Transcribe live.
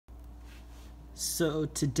So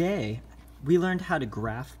today we learned how to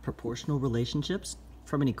graph proportional relationships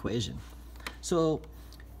from an equation. So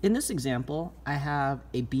in this example, I have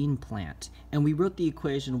a bean plant and we wrote the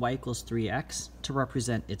equation y equals 3x to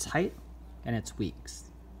represent its height and its weeks.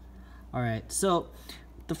 All right, so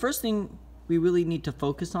the first thing we really need to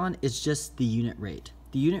focus on is just the unit rate.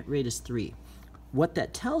 The unit rate is 3. What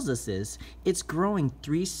that tells us is it's growing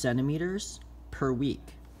 3 centimeters per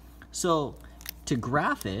week. So to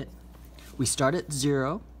graph it, we start at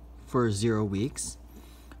 0 for 0 weeks,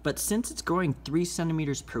 but since it's growing 3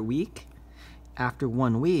 centimeters per week, after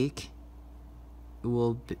 1 week, it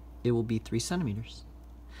will be 3 centimeters.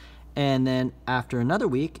 And then after another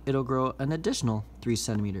week, it'll grow an additional 3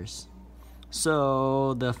 centimeters.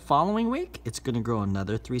 So the following week, it's going to grow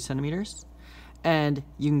another 3 centimeters. And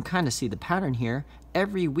you can kind of see the pattern here.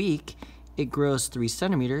 Every week, it grows 3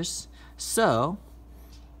 centimeters. So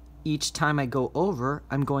each time I go over,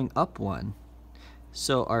 I'm going up 1.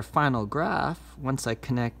 So our final graph, once I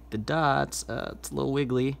connect the dots, it's a little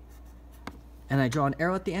wiggly, and I draw an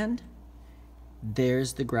arrow at the end,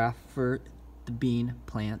 there's the graph for the bean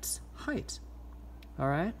plant's height. All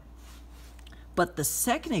right? But the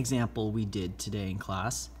second example we did today in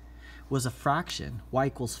class was a fraction, y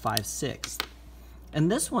equals 5/6.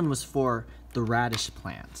 And this one was for the radish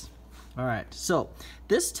plant. All right, so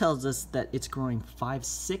this tells us that it's growing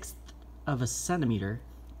 5/6 of a centimeter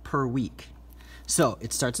per week. So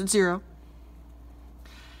it starts at 0,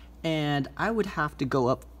 and I would have to go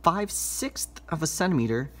up 5/6 of a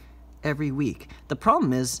centimeter every week. The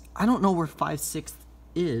problem is I don't know where 5/6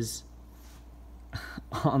 is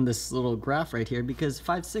on this little graph right here because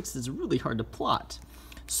 5/6 is really hard to plot.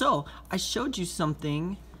 So I showed you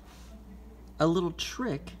something, a little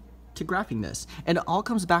trick to graphing this, and it all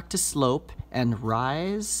comes back to slope and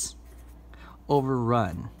rise over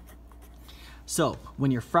run. So when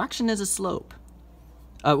your fraction is a slope,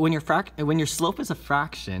 when your slope is a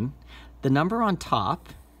fraction, the number on top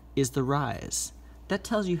is the rise. That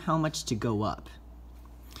tells you how much to go up.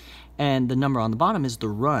 And the number on the bottom is the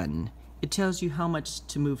run. It tells you how much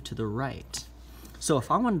to move to the right. So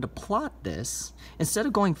if I wanted to plot this, instead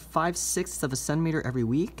of going 5/6 of a centimeter every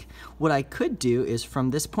week, what I could do is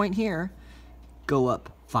from this point here, go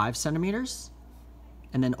up 5 centimeters,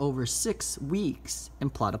 and then over 6 weeks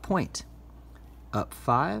and plot a point. Up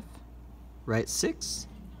 5, right 6,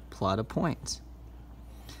 plot a point.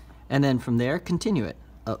 And then from there, continue it.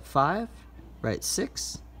 Up 5, right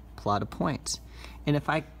 6, plot a point. And if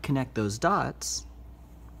I connect those dots,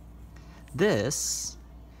 this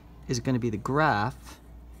is going to be the graph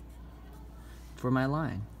for my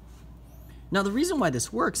line. Now the reason why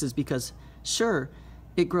this works is because, sure,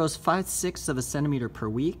 it grows 5/6 of a centimeter per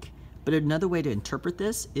week, but another way to interpret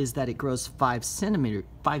this is that it grows 5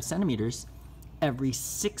 centimeters every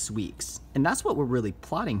 6 weeks. And that's what we're really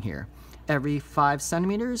plotting here. Every 5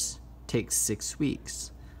 centimeters takes 6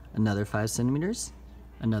 weeks. Another 5 centimeters,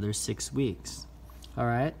 another 6 weeks. All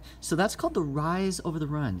right, so that's called the rise over the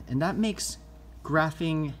run, and that makes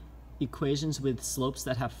graphing equations with slopes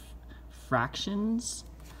that have fractions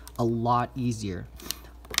a lot easier.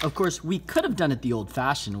 Of course, we could have done it the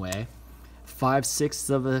old-fashioned way. 5/6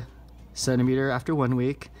 of a centimeter after 1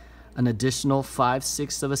 week, an additional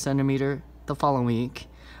 5/6 of a centimeter the following week,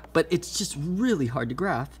 but it's just really hard to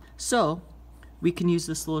graph. So we can use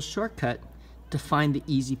this little shortcut to find the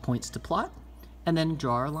easy points to plot and then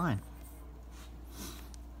draw our line.